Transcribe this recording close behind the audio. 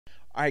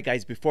All right,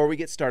 guys, before we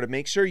get started,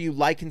 make sure you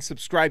like and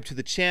subscribe to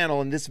the channel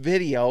in this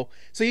video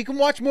so you can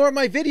watch more of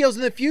my videos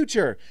in the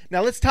future.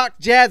 Now let's talk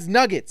Jazz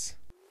Nuggets.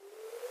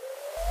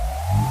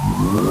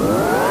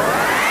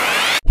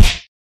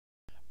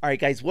 All right,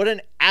 guys, what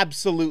an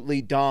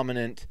absolutely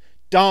dominant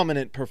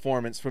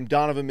performance from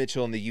Donovan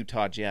Mitchell and the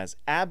Utah Jazz.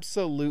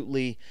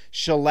 Absolutely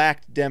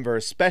shellacked Denver,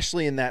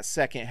 especially in that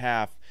second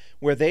half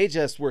where they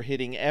just were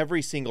hitting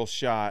every single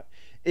shot.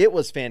 It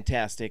was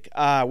fantastic.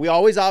 We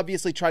always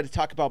obviously try to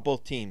talk about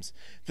both teams.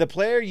 The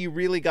player you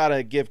really got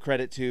to give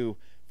credit to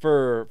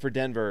for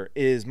Denver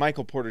is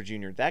Michael Porter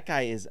Jr. That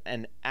guy is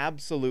an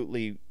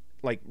absolutely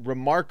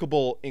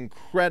remarkable,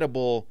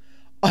 incredible,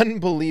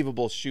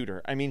 unbelievable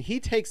shooter. I mean, he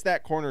takes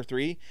that corner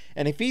three,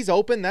 and if he's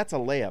open, that's a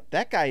layup.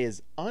 That guy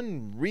is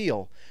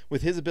unreal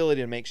with his ability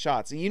to make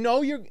shots. You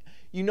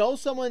know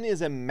someone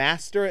is a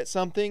master at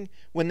something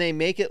when they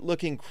make it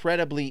look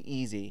incredibly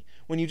easy.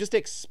 When you just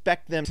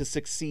expect them to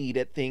succeed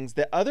at things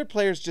that other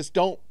players just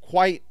don't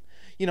quite,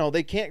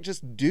 they can't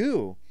just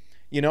do.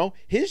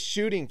 His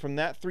shooting from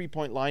that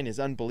three-point line is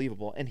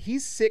unbelievable, and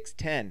he's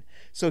 6'10",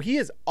 so he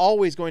is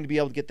always going to be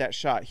able to get that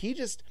shot.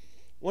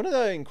 One of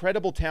the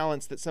incredible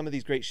talents that some of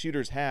these great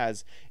shooters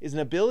has is an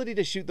ability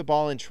to shoot the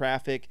ball in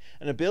traffic,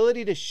 an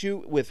ability to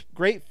shoot with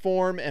great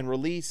form and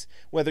release,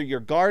 whether you're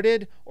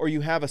guarded or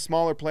you have a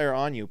smaller player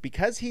on you.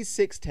 Because he's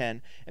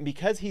 6'10", and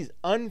because he's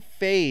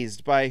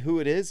unfazed by who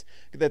it is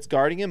that's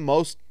guarding him,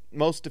 most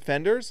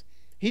defenders,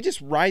 he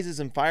just rises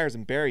and fires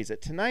and buries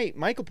it. Tonight,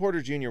 Michael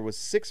Porter Jr. was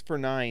 6 for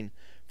 9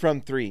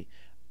 from three.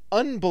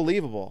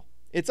 Unbelievable.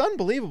 It's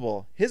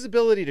unbelievable. His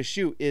ability to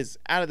shoot is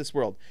out of this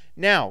world.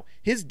 Now,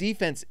 his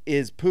defense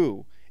is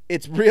poo.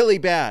 It's really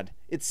bad.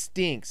 It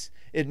stinks.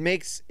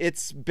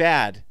 It's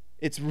bad.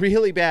 It's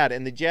really bad.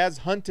 And the Jazz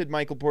hunted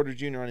Michael Porter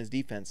Jr. on his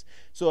defense.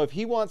 So if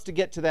he wants to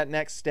get to that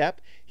next step,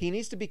 he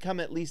needs to become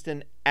at least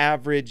an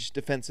average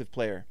defensive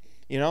player.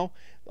 A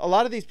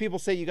lot of these people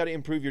say you got to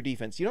improve your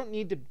defense. You don't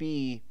need to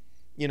be,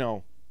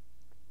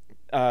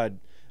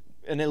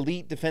 an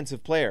elite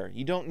defensive player.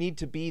 You don't need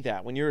to be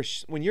that. When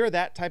you're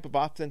that type of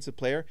offensive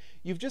player,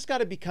 you've just got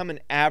to become an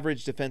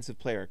average defensive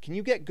player. Can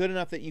you get good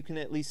enough that you can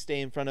at least stay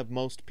in front of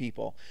most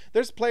people?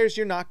 There's players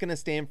you're not going to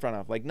stay in front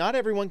of. Like, not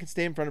everyone can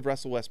stay in front of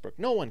Russell Westbrook.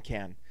 No one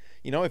can.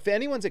 If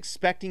anyone's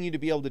expecting you to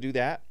be able to do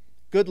that,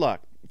 good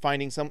luck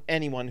finding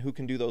anyone who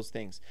can do those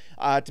things.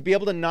 To be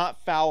able to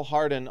not foul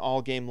Harden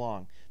all game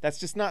long. That's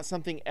just not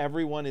something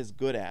everyone is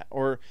good at.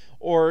 Or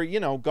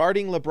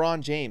guarding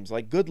LeBron James.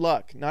 Like, good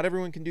luck. Not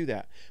everyone can do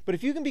that. But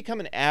if you can become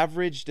an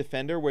average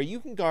defender where you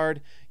can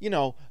guard,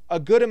 a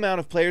good amount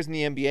of players in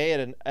the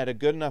NBA at a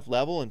good enough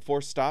level and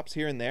force stops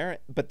here and there,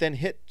 but then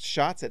hit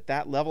shots at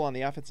that level on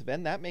the offensive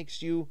end, that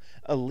makes you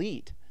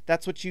elite.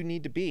 That's what you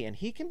need to be. And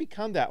he can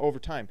become that over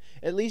time.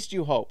 At least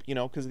you hope,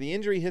 because of the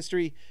injury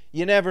history,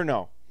 you never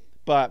know.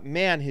 But,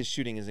 man, his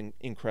shooting is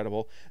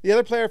incredible. The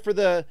other player for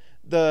the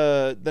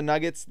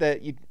Nuggets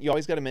that you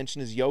always got to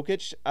mention is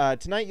Jokic.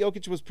 Tonight,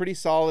 Jokic was pretty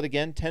solid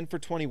again, 10 for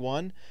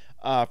 21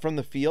 from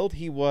the field.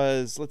 He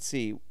was,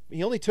 he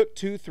only took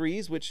 2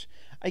 threes, which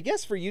I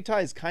guess for Utah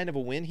is kind of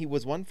a win. He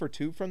was 1 for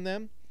 2 from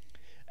them.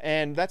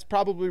 And that's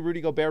probably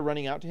Rudy Gobert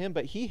running out to him.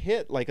 But he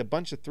hit a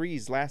bunch of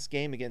threes last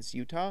game against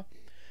Utah.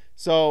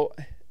 So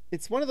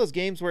it's one of those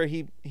games where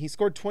he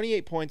scored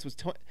 28 points,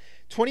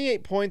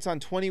 28 points on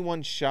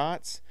 21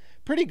 shots.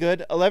 Pretty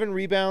good, 11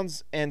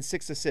 rebounds and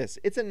 6 assists.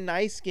 It's a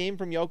nice game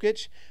from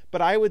Jokic,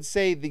 but I would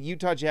say the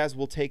Utah Jazz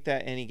will take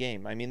that any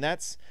game. I mean,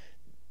 that's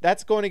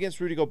going against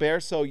Rudy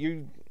Gobert, so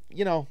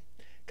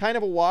kind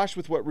of a wash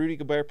with what Rudy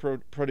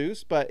Gobert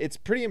produced, but it's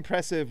pretty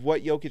impressive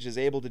what Jokic is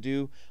able to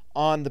do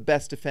on the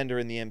best defender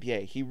in the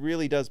NBA. He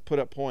really does put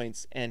up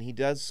points, and he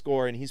does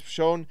score, and he's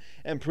shown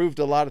and proved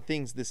a lot of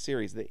things this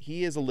series, that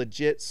he is a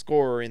legit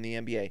scorer in the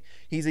NBA.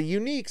 He's a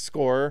unique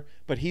scorer,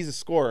 but he's a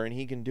scorer, and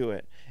he can do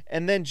it.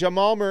 And then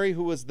Jamal Murray,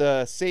 who was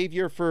the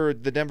savior for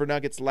the Denver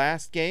Nuggets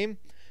last game,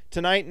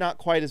 tonight not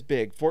quite as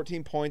big.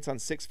 14 points on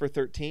 6 for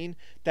 13.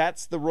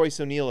 That's the Royce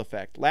O'Neal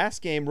effect.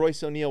 Last game,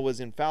 Royce O'Neal was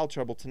in foul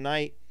trouble.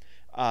 Tonight,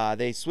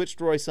 they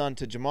switched Royce on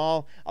to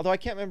Jamal, although I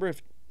can't remember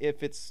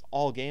if it's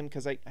all game,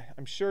 because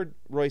I'm sure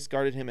Royce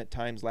guarded him at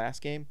times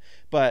last game.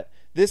 But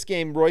this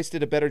game, Royce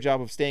did a better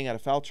job of staying out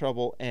of foul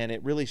trouble, and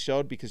it really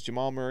showed because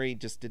Jamal Murray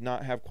just did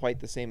not have quite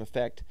the same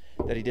effect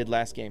that he did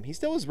last game. He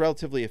still was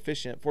relatively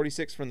efficient,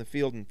 46 from the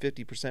field and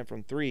 50%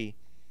 from three,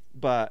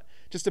 but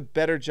just a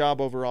better job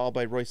overall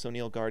by Royce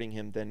O'Neal guarding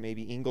him than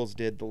maybe Ingles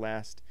did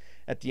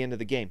at the end of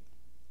the game.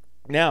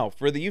 Now,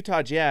 for the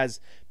Utah Jazz,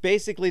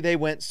 basically they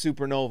went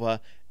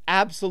supernova.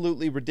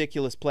 Absolutely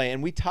ridiculous play,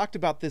 and we talked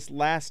about this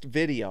last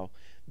video,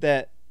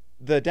 that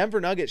the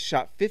Denver Nuggets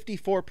shot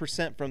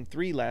 54% from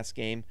three last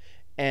game,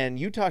 and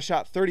Utah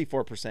shot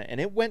 34%, and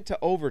it went to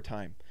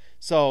overtime.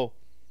 So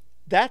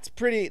that's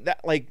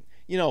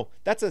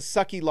that's a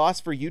sucky loss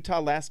for Utah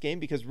last game,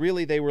 because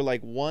really they were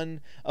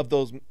one of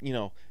those,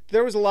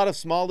 there was a lot of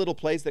small little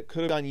plays that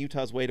could have gone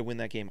Utah's way to win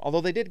that game.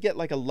 Although they did get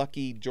a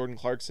lucky Jordan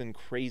Clarkson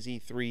crazy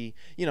three.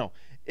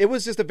 It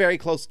was just a very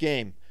close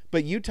game.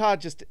 but Utah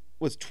just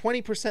was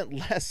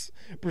 20% less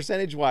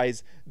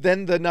percentage-wise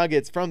than the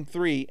Nuggets from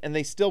 3, and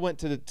they still went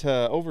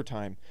to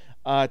overtime.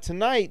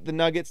 Tonight, the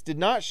Nuggets did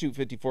not shoot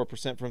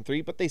 54% from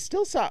 3, but they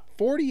still shot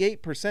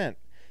 48%.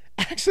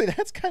 Actually,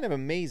 that's kind of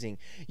amazing.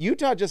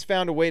 Utah just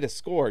found a way to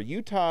score.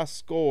 Utah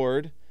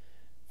scored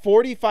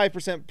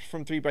 45%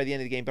 from 3 by the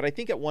end of the game, but I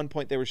think at one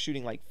point they were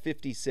shooting like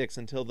 56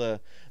 until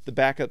the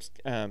backups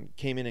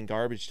came in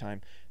garbage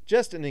time.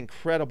 Just an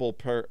incredible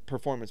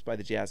performance by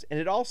the Jazz. And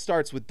it all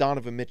starts with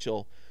Donovan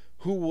Mitchell,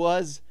 who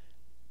was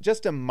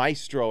just a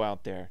maestro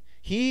out there.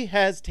 He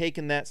has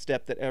taken that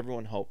step that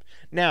everyone hoped.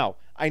 Now,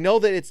 I know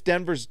that it's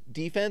Denver's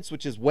defense,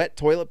 which is wet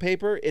toilet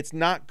paper. It's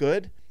not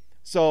good.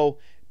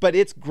 But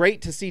it's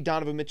great to see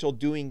Donovan Mitchell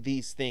doing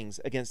these things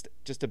against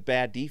just a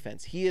bad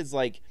defense. He is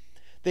like,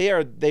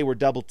 they were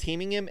double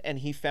teaming him, and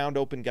he found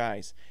open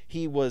guys.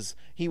 He was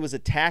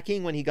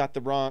attacking when he got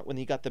the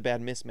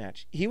bad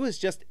mismatch. He was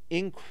just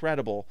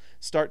incredible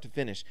start to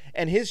finish,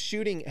 and his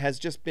shooting has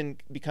just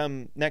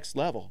become next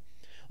level.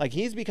 Like,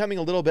 he's becoming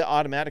a little bit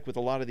automatic with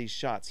a lot of these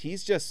shots.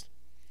 He's just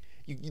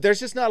there's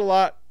just not a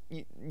lot.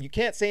 You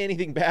can't say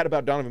anything bad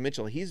about Donovan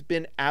Mitchell. He's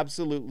been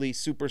absolutely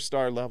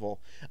superstar level.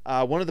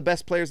 One of the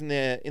best players in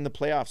the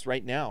playoffs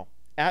right now.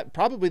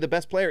 Probably the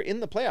best player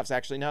in the playoffs,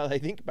 actually, now that I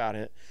think about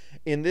it,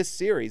 in this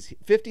series.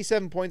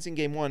 57 points in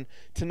game 1.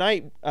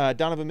 Tonight,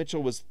 Donovan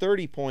Mitchell was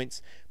 30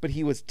 points, but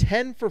he was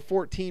 10 for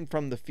 14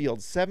 from the field,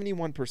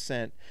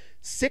 71%,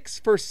 6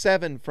 for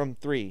 7 from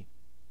 3.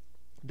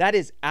 That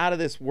is out of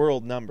this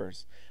world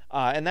numbers.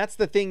 And that's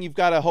the thing. You've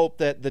got to hope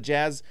that the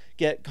Jazz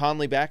get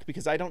Conley back,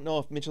 because I don't know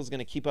if Mitchell's going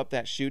to keep up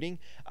that shooting.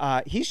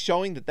 He's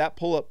showing that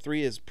pull-up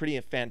 3 is pretty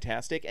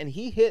fantastic, and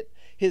he hit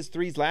his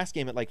threes last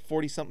game at like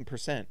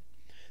 40-something%.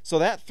 So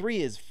that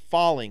 3 is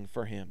falling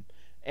for him,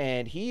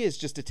 and he is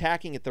just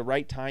attacking at the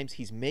right times.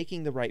 He's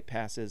making the right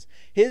passes.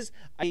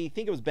 I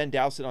think it was Ben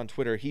Dowsett on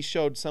Twitter. He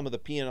showed some of the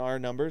PNR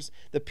numbers.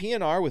 The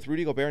PNR with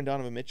Rudy Gobert and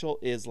Donovan Mitchell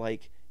is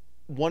like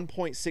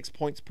 1.6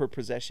 points per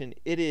possession.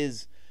 It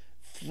is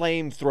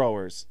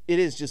flamethrowers. It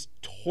is just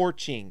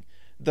torching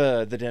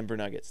the Denver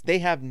Nuggets. They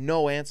have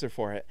no answer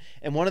for it.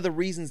 And one of the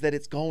reasons that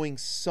it's going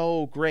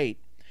so great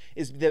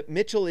is that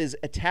Mitchell is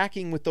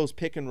attacking with those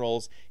pick and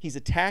rolls. He's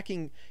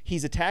attacking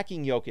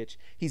Jokic.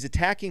 He's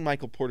attacking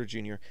Michael Porter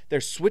Jr.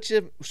 They're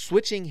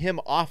switching him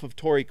off of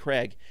Torrey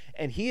Craig,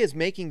 and he is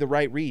making the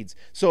right reads.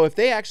 So if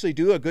they actually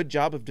do a good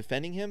job of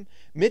defending him,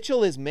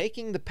 Mitchell is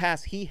making the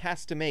pass he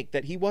has to make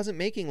that he wasn't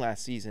making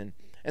last season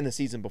and the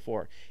season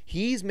before.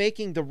 He's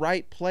making the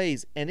right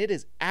plays, and it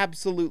is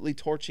absolutely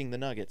torching the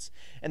Nuggets.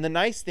 And the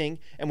nice thing,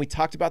 and we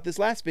talked about this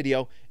last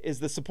video,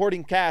 is the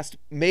supporting cast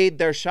made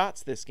their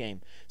shots this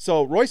game.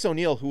 So Royce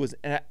O'Neal, who was,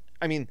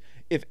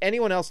 if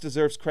anyone else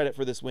deserves credit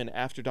for this win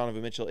after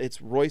Donovan Mitchell,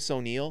 it's Royce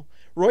O'Neal.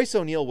 Royce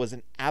O'Neal was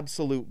an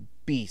absolute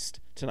beast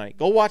tonight.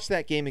 Go watch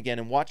that game again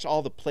and watch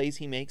all the plays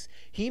he makes.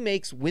 He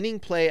makes winning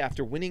play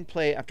after winning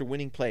play after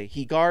winning play.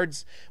 He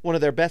guards one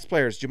of their best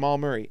players, Jamal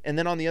Murray. And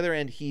then on the other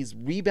end, he's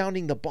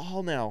rebounding the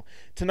ball now.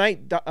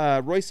 Tonight,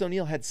 Royce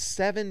O'Neal had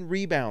 7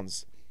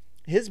 rebounds.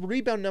 His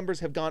rebound numbers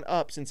have gone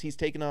up since he's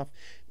taken off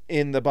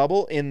in the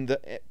bubble,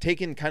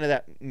 taken kind of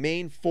that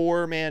main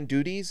 4-man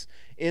duties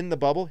in the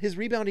bubble. His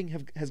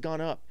rebounding has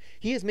gone up.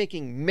 He is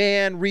making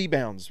man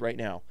rebounds right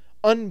now.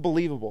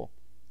 Unbelievable.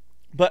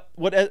 But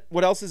what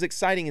else is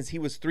exciting is he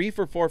was 3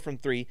 for 4 from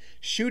 3,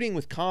 shooting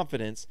with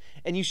confidence.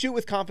 And you shoot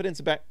with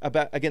confidence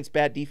against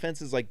bad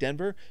defenses like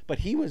Denver, but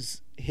he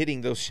was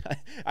hitting those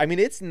shots. I mean,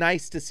 it's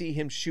nice to see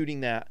him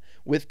shooting that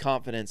with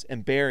confidence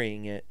and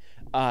burying it.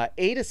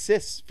 8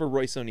 assists for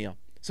Royce O'Neal.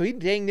 So he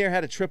dang near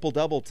had a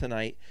triple-double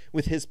tonight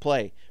with his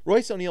play.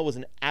 Royce O'Neal was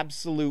an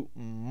absolute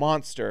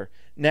monster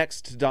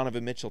next to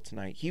Donovan Mitchell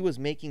tonight. He was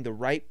making the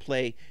right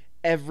play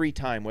every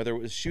time, whether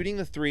it was shooting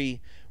the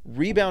 3,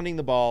 rebounding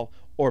the ball,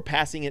 or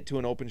passing it to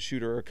an open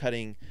shooter or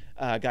cutting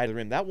a guy to the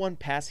rim. That one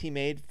pass he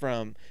made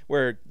from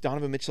where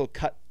Donovan Mitchell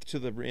cut to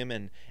the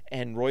rim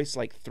and Royce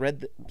like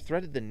threaded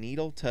the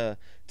needle to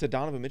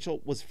Donovan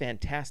Mitchell was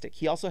fantastic.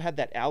 He also had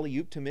that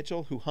alley-oop to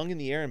Mitchell, who hung in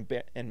the air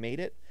and made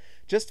it.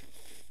 Just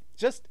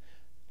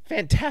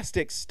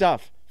fantastic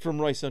stuff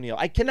from Royce O'Neal.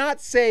 I cannot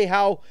say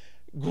how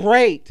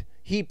great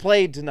he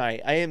played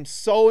tonight. I am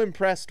so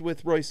impressed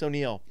with Royce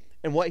O'Neal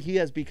and what he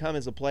has become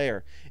as a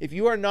player. If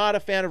you are not a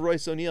fan of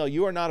Royce O'Neal,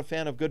 you are not a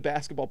fan of good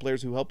basketball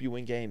players who help you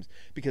win games,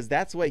 because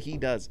that's what he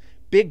does.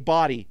 Big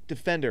body,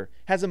 defender,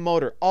 has a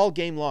motor all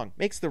game long,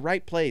 makes the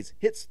right plays,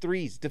 hits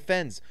threes,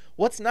 defends.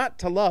 What's not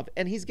to love?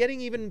 And he's getting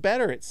even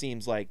better, it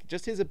seems like,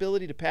 just his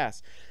ability to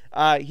pass.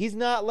 He's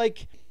not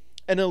like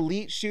an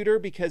elite shooter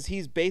because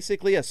he's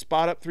basically a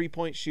spot-up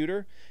three-point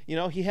shooter. You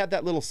know, he had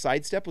that little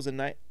sidestep, was a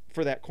nice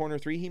for that corner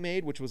 3 he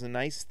made, which was a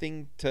nice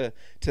thing to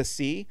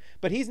see.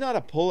 But he's not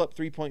a pull-up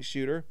three-point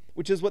shooter,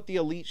 which is what the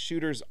elite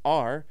shooters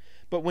are.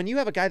 But when you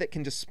have a guy that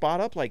can just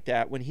spot up like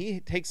that, when he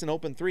takes an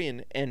open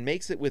 3 and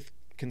makes it with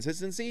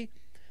consistency,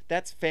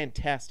 that's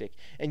fantastic.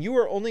 And you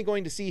are only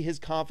going to see his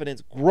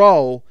confidence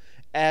grow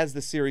as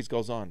the series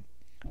goes on.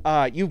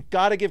 You've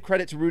got to give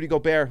credit to Rudy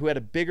Gobert, who had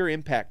a bigger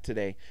impact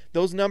today.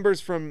 Those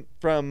numbers from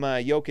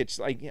Jokic,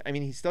 like, I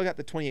mean, he still got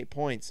the 28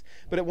 points,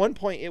 but at one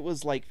point it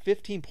was like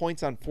 15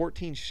 points on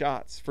 14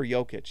 shots for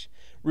Jokic.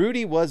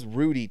 Rudy was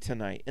Rudy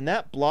tonight, and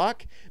that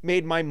block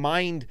made my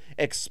mind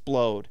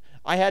explode.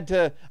 I had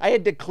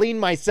to clean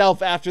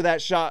myself after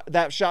that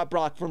shot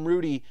block from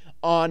Rudy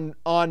on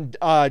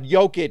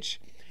Jokic.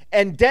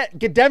 And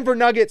Denver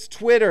Nuggets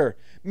Twitter,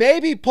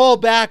 maybe pull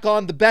back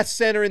on the best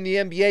center in the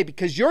NBA,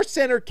 because your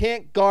center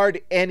can't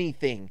guard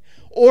anything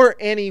or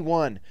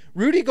anyone.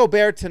 Rudy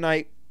Gobert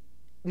tonight,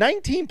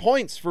 19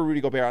 points for Rudy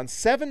Gobert on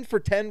 7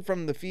 for 10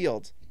 from the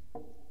field.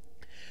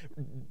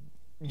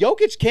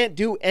 Jokic can't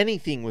do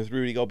anything with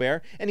Rudy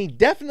Gobert, and he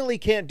definitely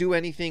can't do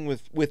anything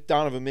with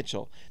Donovan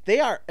Mitchell. They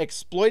are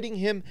exploiting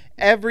him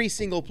every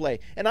single play.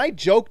 And I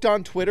joked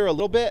on Twitter a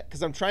little bit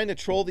because I'm trying to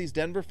troll these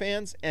Denver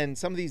fans and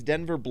some of these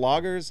Denver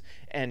bloggers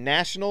and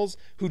nationals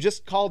who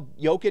just called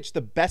Jokic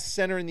the best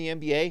center in the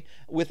NBA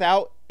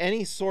without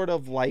any sort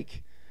of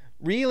like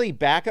really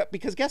backup.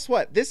 Because guess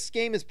what? This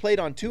game is played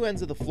on two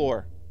ends of the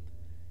floor.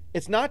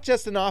 It's not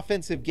just an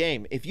offensive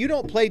game. If you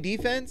don't play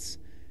defense,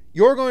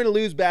 you're going to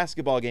lose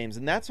basketball games,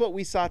 and that's what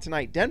we saw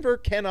tonight. Denver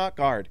cannot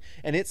guard,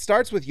 and it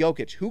starts with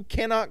Jokic, who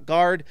cannot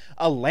guard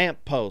a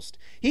lamppost.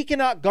 He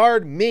cannot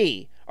guard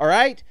me, all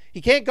right? He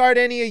can't guard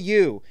any of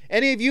you.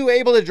 Any of you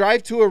able to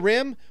drive to a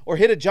rim or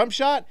hit a jump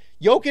shot,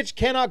 Jokic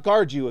cannot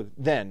guard you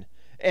then.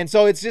 And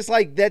so it's just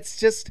like,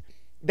 that's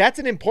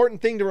an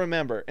important thing to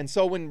remember. And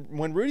so when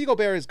Rudy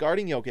Gobert is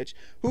guarding Jokic,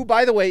 who,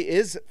 by the way,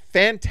 is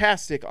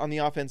fantastic on the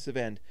offensive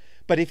end,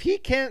 but if he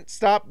can't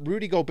stop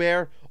Rudy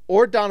Gobert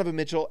or Donovan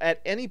Mitchell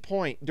at any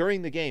point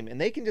during the game, and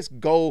they can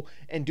just go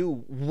and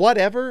do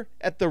whatever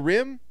at the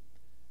rim,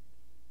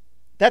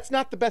 that's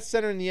not the best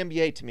center in the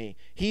NBA to me.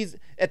 He's,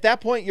 at that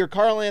point, you're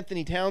Karl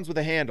Anthony Towns with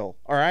a handle,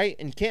 all right?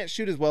 And you can't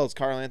shoot as well as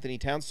Karl Anthony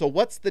Towns. So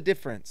what's the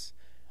difference?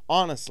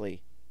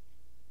 Honestly,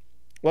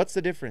 what's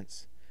the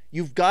difference?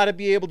 You've got to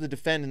be able to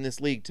defend in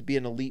this league to be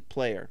an elite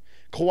player.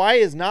 Kawhi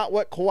is not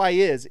what Kawhi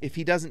is if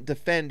he doesn't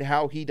defend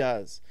how he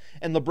does.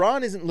 And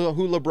LeBron isn't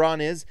who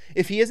LeBron is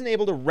if he isn't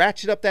able to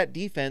ratchet up that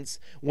defense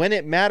when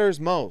it matters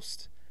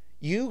most.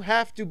 You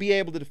have to be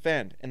able to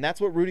defend, and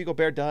that's what Rudy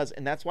Gobert does,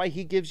 and that's why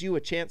he gives you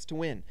a chance to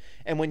win.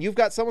 And when you've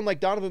got someone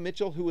like Donovan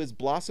Mitchell who is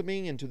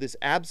blossoming into this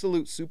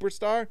absolute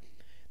superstar,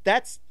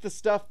 that's the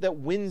stuff that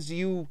wins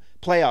you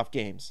playoff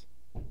games.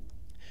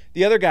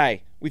 The other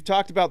guy, we've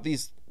talked about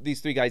these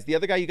three guys. The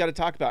other guy you got to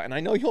talk about, and I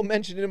know you'll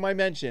mention it in my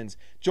mentions,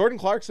 Jordan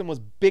Clarkson was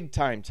big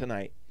time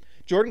tonight.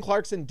 Jordan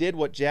Clarkson did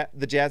what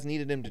the Jazz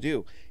needed him to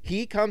do.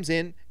 He comes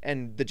in,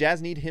 and the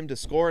Jazz need him to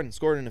score and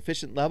score at an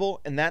efficient level,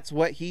 and that's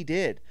what he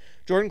did.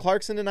 Jordan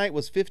Clarkson tonight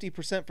was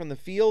 50% from the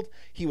field.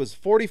 He was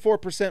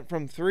 44%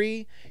 from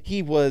three.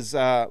 He was,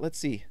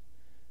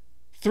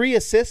 3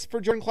 assists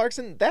for Jordan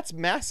Clarkson. That's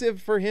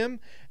massive for him.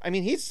 I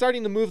mean, he's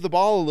starting to move the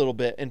ball a little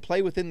bit and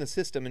play within the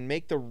system and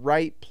make the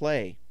right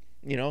play.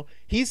 You know,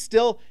 his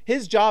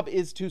job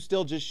is to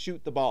still just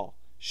shoot the ball.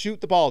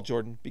 Shoot the ball,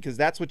 Jordan, because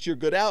that's what you're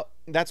good at.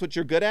 That's what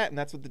you're good at, and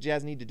that's what the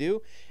Jazz need to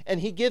do. And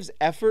he gives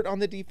effort on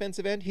the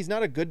defensive end. He's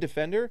not a good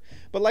defender,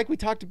 but like we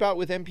talked about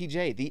with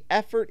MPJ, the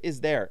effort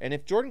is there. And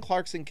if Jordan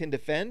Clarkson can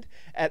defend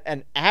at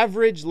an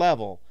average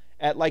level,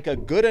 at like a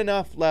good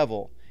enough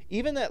level,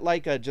 even at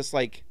like a just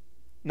like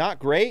not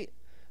great,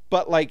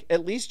 but like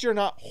at least you're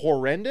not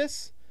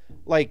horrendous,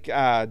 like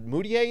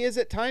Moutier is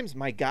at times,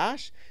 my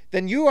gosh,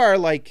 then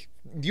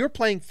you're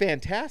playing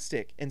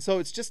fantastic. And so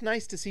it's just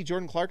nice to see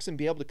Jordan Clarkson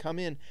be able to come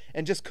in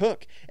and just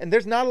cook. And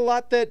there's not a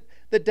lot that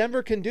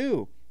Denver can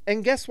do.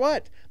 And guess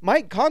what?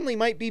 Mike Conley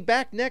might be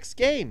back next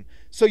game.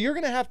 So you're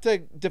going to have to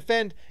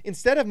defend,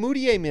 instead of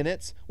Moutier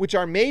minutes, which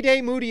are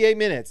Mayday Moutier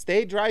minutes.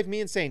 They drive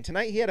me insane.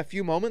 Tonight he had a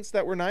few moments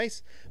that were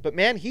nice, but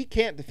man, he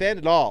can't defend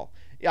at all.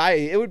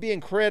 It would be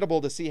incredible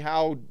to see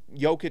how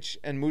Jokic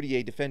and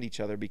Moutier defend each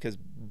other, because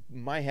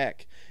my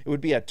heck, it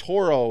would be a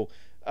Toro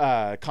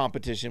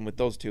competition with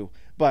those two.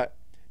 But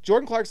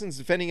Jordan Clarkson's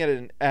defending at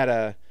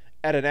an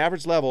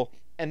average level,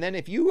 and then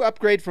if you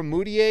upgrade from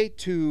Moutier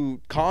to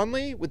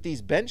Conley with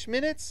these bench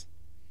minutes,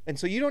 and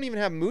so you don't even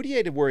have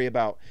Moutier to worry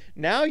about.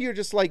 Now you're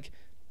just like,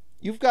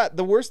 you've got,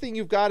 the worst thing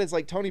you've got is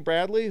like Tony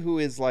Bradley, who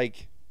is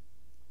like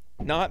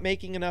not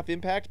making enough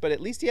impact, but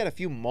at least he had a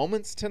few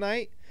moments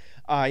tonight.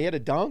 He had a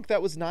dunk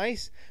that was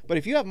nice. But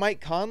if you have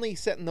Mike Conley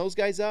setting those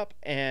guys up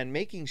and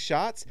making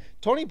shots,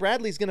 Tony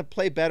Bradley's going to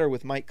play better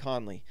with Mike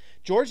Conley.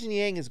 George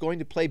Niang is going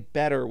to play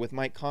better with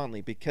Mike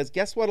Conley, because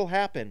guess what will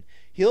happen?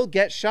 He'll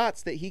get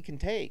shots that he can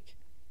take.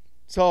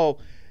 So,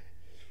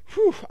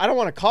 I don't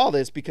want to call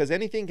this, because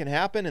anything can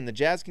happen and the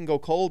Jazz can go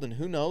cold, and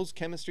who knows,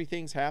 chemistry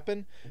things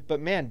happen. But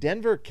man,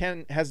 Denver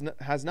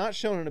has not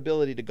shown an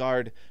ability to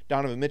guard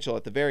Donovan Mitchell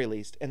at the very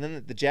least, and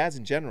then the Jazz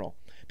in general.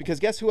 Because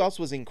guess who else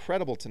was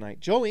incredible tonight?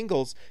 Joe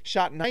Ingles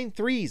shot 9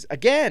 threes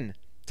again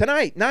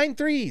tonight. 9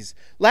 threes.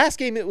 Last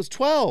game it was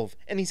 12,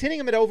 and he's hitting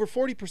them at over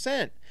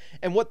 40%.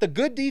 And what the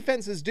good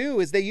defenses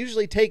do is they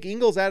usually take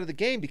Ingles out of the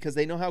game because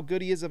they know how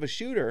good he is of a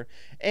shooter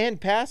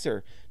and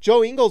passer.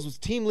 Joe Ingles was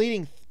team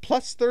leading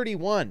plus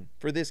 31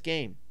 for this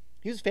game.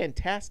 He was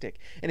fantastic.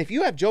 And if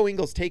you have Joe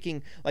Ingles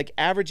taking, like,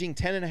 averaging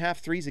 10.5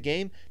 threes a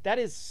game, that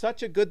is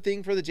such a good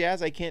thing for the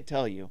Jazz, I can't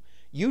tell you.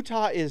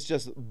 Utah is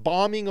just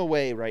bombing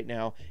away right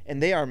now,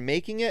 and they are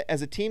making it.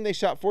 As a team, they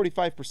shot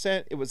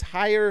 45%. It was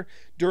higher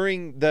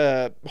during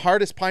the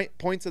hardest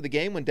points of the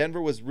game when Denver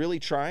was really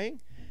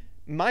trying.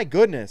 My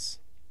goodness.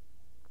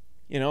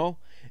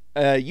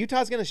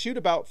 Utah's going to shoot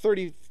about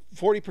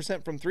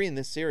 40% from three in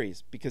this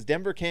series because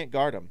Denver can't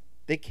guard them.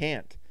 They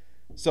can't.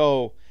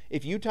 So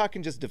if Utah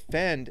can just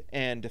defend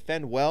and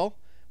defend well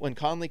when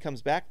Conley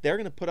comes back, they're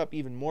going to put up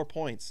even more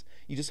points.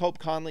 You just hope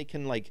Conley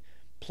can, like,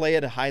 play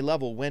at a high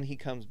level when he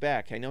comes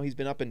back. I know he's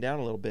been up and down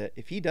a little bit.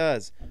 If he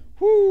does,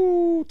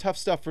 tough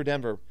stuff for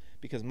Denver,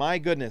 because my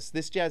goodness,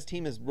 this Jazz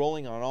team is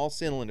rolling on all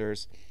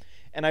cylinders.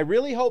 And I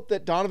really hope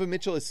that Donovan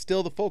Mitchell is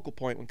still the focal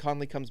point when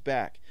Conley comes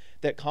back,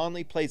 that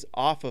Conley plays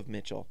off of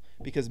Mitchell,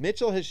 because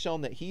Mitchell has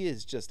shown that he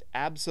is just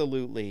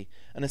absolutely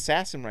an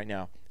assassin right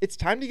now. It's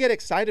time to get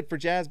excited for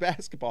Jazz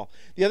basketball.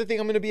 The other thing,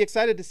 I'm going to be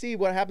excited to see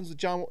what happens with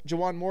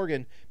Juwan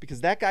Morgan,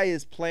 because that guy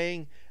is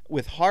playing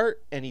with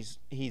heart, and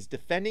he's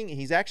defending.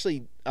 He's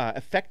actually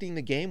affecting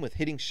the game with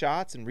hitting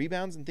shots and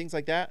rebounds and things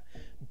like that.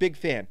 Big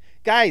fan.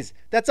 Guys,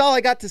 that's all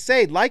I got to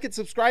say. Like and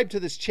subscribe to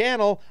this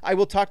channel. I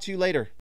will talk to you later.